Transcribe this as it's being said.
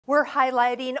we're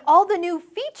highlighting all the new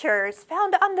features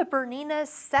found on the BERNINA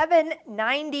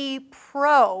 790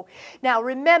 Pro. Now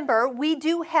remember, we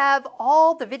do have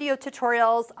all the video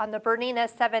tutorials on the BERNINA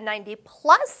 790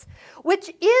 Plus,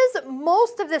 which is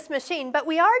most of this machine, but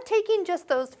we are taking just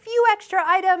those few extra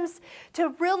items to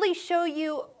really show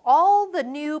you all the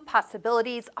new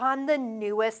possibilities on the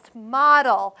newest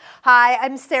model. Hi,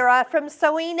 I'm Sarah from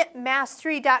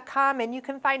sewingmastery.com, and you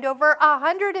can find over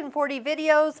 140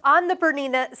 videos on the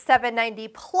BERNINA 790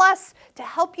 Plus to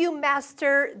help you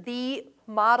master the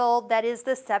model that is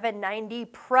the 790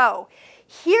 Pro.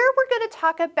 Here we're going to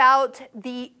talk about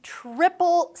the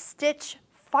triple stitch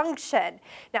function.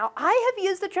 Now, I have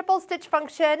used the triple stitch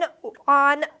function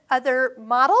on other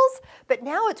models, but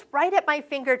now it's right at my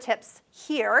fingertips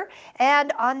here.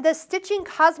 And on the Stitching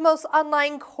Cosmos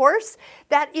online course,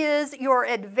 that is your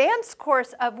advanced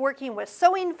course of working with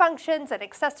sewing functions and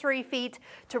accessory feet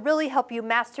to really help you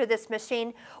master this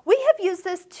machine. We have used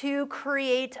this to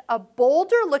create a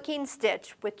bolder looking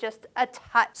stitch with just a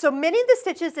touch. So many of the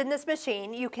stitches in this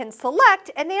machine you can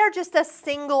select, and they are just a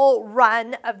single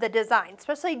run of the design,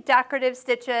 especially decorative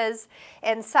stitches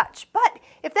and such. But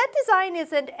if that design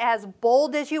isn't as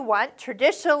bold as you want,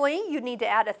 traditionally you need to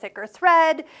add a thicker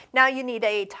thread. Now you need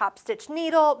a top stitch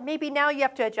needle. Maybe now you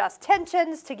have to adjust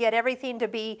tensions to get everything to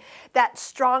be that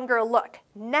stronger look.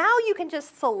 Now you can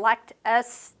just select a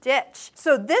stitch.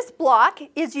 So this block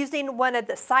is using one of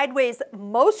the sideways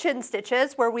motion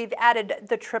stitches where we've added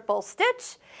the triple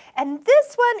stitch. And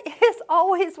this one is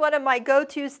always one of my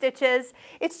go-to stitches.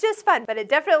 It's just fun, but it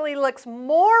definitely looks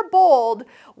more bold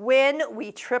when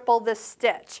we triple the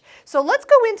stitch. So let's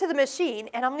go into the machine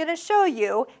and I'm going to show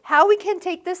you how we can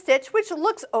take this stitch, which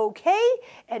looks okay,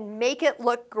 and make it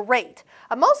look great.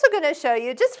 I'm also going to show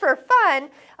you, just for fun,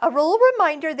 a little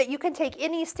reminder that you can take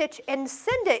any stitch and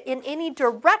send it in any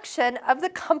direction of the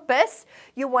compass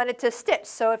you want it to stitch.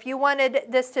 So if you wanted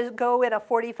this to go in a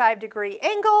 45-degree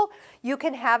angle, you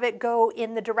can have it go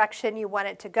in the direction you want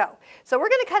it to go. So we're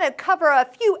going to kind of cover a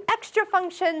few extra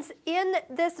functions in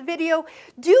this video.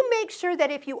 Do make sure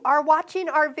that if you are watching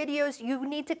our videos, you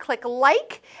need to click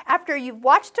like after you've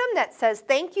watched them. That says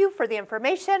thank you for the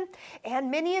information. And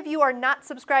many of you are not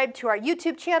subscribed to our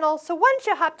YouTube channel, so why don't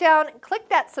you hop down and click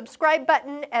that subscribe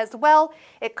button as well.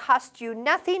 It costs you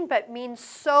nothing but means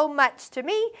so much to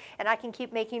me, and I can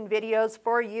keep making videos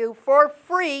for you for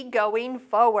free going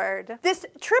forward. This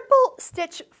triple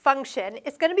stitch function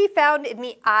is going to be found in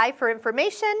the I for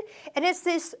information, and it's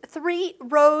this 3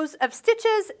 rows of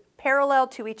stitches parallel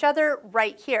to each other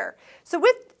right here. So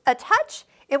with a touch,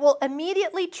 it will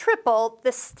immediately triple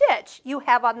the stitch you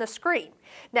have on the screen.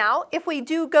 Now, if we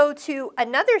do go to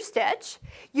another stitch,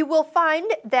 you will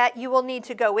find that you will need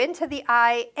to go into the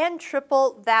eye and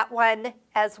triple that one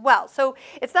as well. So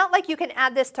it's not like you can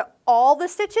add this to all the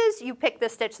stitches. You pick the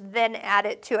stitch, then add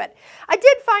it to it. I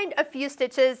did find a few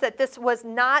stitches that this was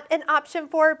not an option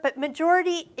for, but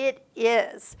majority it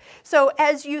is. So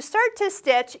as you start to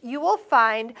stitch, you will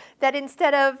find that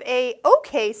instead of a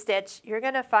okay stitch, you're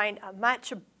going to find a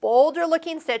much bolder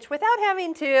looking stitch without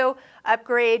having to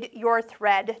upgrade your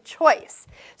thread choice.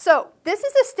 So this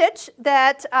is a stitch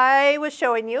that I was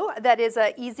showing you that is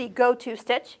an easy go-to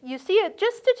stitch. You see it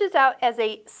just stitches out as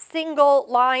a single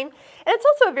line, and it's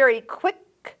also a very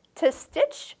quick to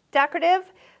stitch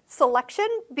decorative selection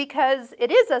because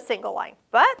it is a single line.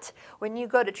 But when you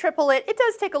go to triple it, it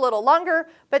does take a little longer,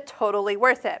 but totally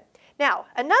worth it. Now,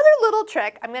 another little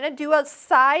trick, I'm going to do a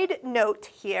side note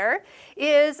here,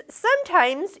 is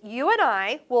sometimes you and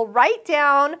I will write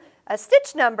down a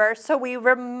stitch number so we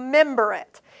remember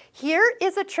it. Here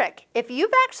is a trick. If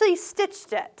you've actually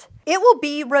stitched it, it will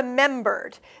be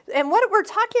remembered. And what we're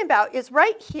talking about is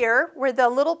right here where the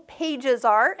little pages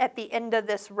are at the end of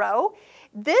this row.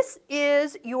 This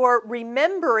is your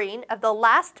remembering of the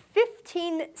last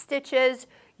 15 stitches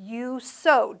you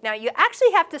sewed. Now you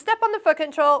actually have to step on the foot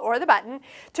control or the button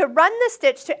to run the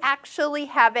stitch to actually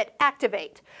have it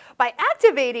activate. By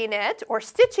activating it or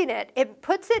stitching it, it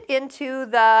puts it into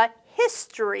the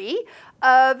history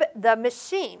of the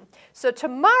machine. So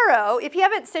tomorrow, if you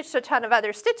haven't stitched a ton of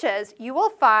other stitches, you will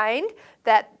find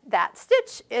that that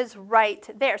stitch is right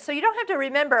there. So you don't have to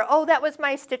remember, oh, that was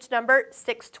my stitch number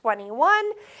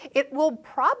 621. It will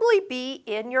probably be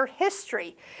in your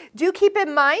history. Do keep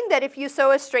in mind that if you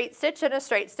sew a straight stitch and a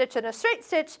straight stitch and a straight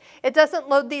stitch, it doesn't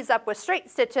load these up with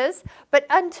straight stitches, but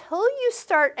until you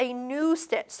start a new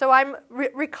stitch. So I'm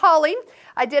recalling,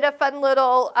 I did a fun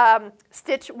little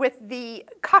stitch with the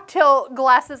cocktail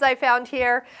glasses I found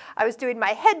here. I was doing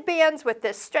my headbands with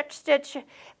this stretch stitch.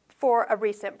 for a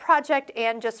recent project,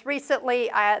 and just recently,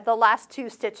 the last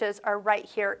 2 stitches are right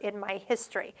here in my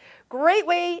history. Great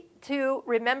way to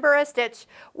remember a stitch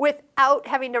without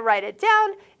having to write it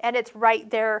down, and it's right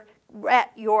there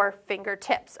at your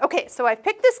fingertips. Okay, so I've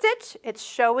picked the stitch. It's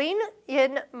showing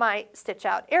in my stitch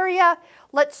out area.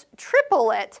 Let's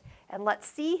triple it and let's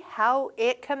see how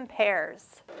it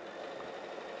compares.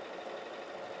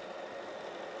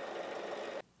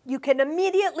 You can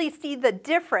immediately see the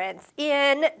difference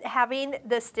in having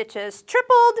the stitches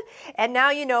tripled, and now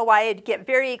you know why I'd get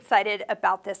very excited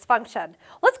about this function.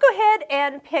 Let's go ahead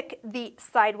and pick the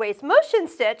sideways motion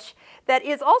stitch that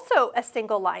is also a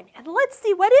single line, and let's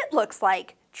see what it looks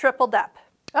like tripled up.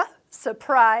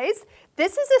 Surprise!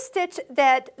 This is a stitch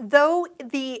that, though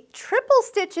the triple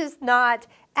stitch is not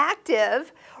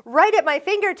active right at my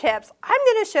fingertips, I'm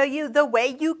going to show you the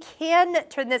way you can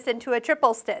turn this into a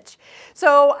triple stitch.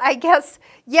 So I guess,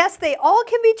 yes, they all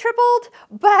can be tripled,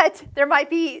 but there might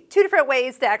be 2 different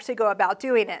ways to actually go about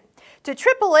doing it. To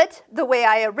triple it, the way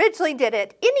I originally did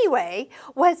it anyway,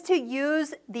 was to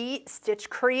use the stitch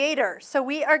creator. So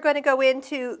we are going to go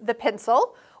into the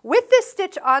pencil with this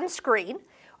stitch on screen.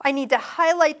 I need to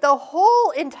highlight the whole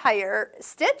entire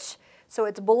stitch so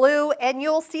it's blue, and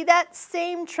you'll see that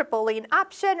same tripling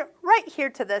option right here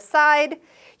to the side.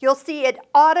 You'll see it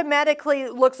automatically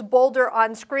looks bolder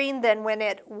on screen than when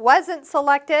it wasn't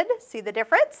selected. See the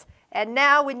difference? And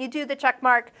now when you do the check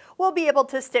mark, we'll be able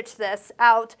to stitch this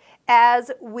out as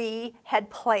we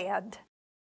had planned.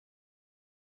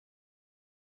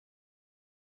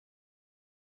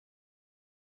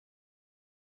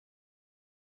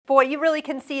 Boy, you really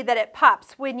can see that it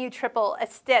pops when you triple a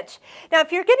stitch. Now,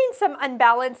 if you're getting some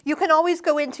unbalance, you can always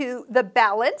go into the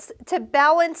balance to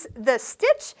balance the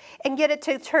stitch and get it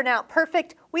to turn out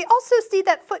perfect. We also see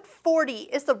that foot 40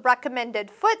 is the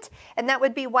recommended foot, and that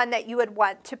would be one that you would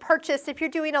want to purchase if you're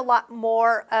doing a lot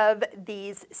more of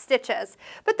these stitches.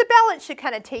 But the balance should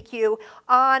kind of take you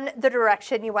on the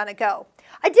direction you want to go.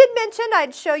 I did mention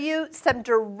I'd show you some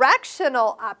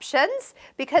directional options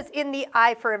because in the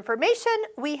eye for information,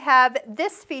 we have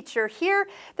this feature here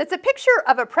that's a picture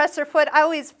of a presser foot. I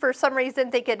always, for some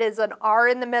reason, think it is an R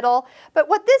in the middle. But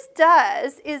what this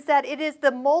does is that it is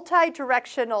the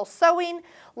multi-directional sewing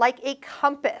like a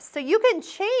compass. So you can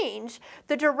change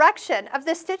the direction of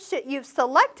the stitch that you've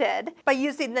selected by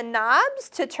using the knobs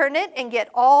to turn it and get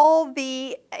all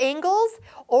the angles,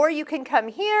 or you can come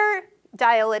here,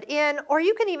 dial it in, or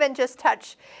you can even just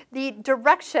touch the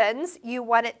directions you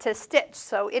want it to stitch.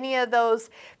 So any of those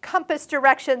compass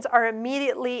directions are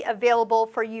immediately available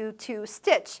for you to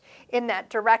stitch in that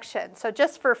direction. So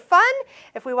just for fun,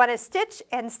 if we want to stitch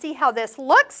and see how this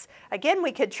looks, again,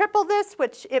 we could triple this,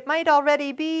 which it might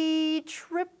already be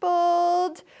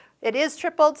tripled. It is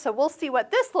tripled, so we'll see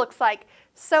what this looks like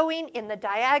sewing in the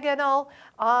diagonal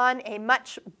on a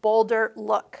much bolder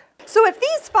look. So if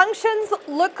these functions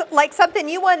look like something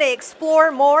you want to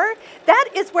explore more, that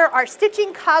is where our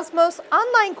Stitching Cosmos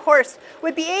online course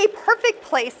would be a perfect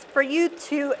place for you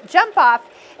to jump off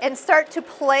and start to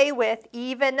play with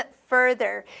even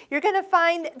further. You're going to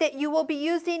find that you will be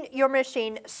using your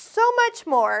machine so much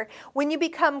more when you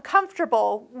become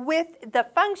comfortable with the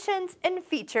functions and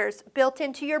features built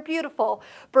into your beautiful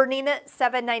BERNINA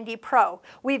 790 Pro.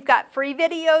 We've got free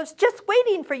videos just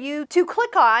waiting for you to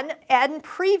click on and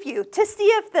preview to see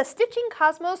if the Stitching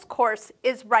Cosmos course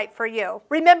is right for you.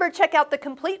 Remember, check out the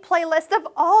complete playlist of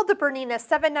all the BERNINA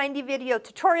 790 video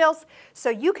tutorials so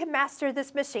you can master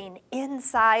this machine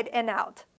inside and out.